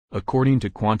According to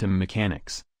quantum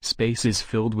mechanics, space is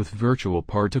filled with virtual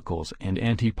particles and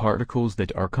antiparticles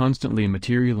that are constantly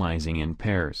materializing in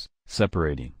pairs,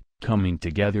 separating, coming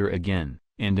together again,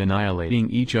 and annihilating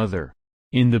each other.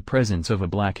 In the presence of a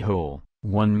black hole,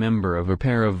 one member of a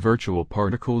pair of virtual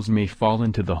particles may fall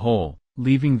into the hole,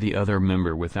 leaving the other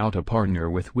member without a partner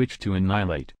with which to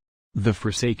annihilate. The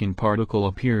forsaken particle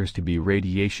appears to be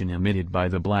radiation emitted by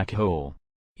the black hole.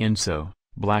 And so,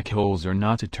 black holes are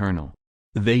not eternal.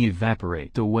 They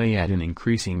evaporate away at an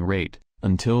increasing rate,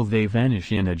 until they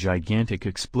vanish in a gigantic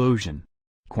explosion.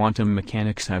 Quantum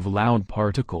mechanics have allowed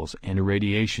particles and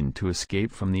radiation to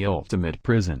escape from the ultimate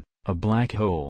prison, a black hole.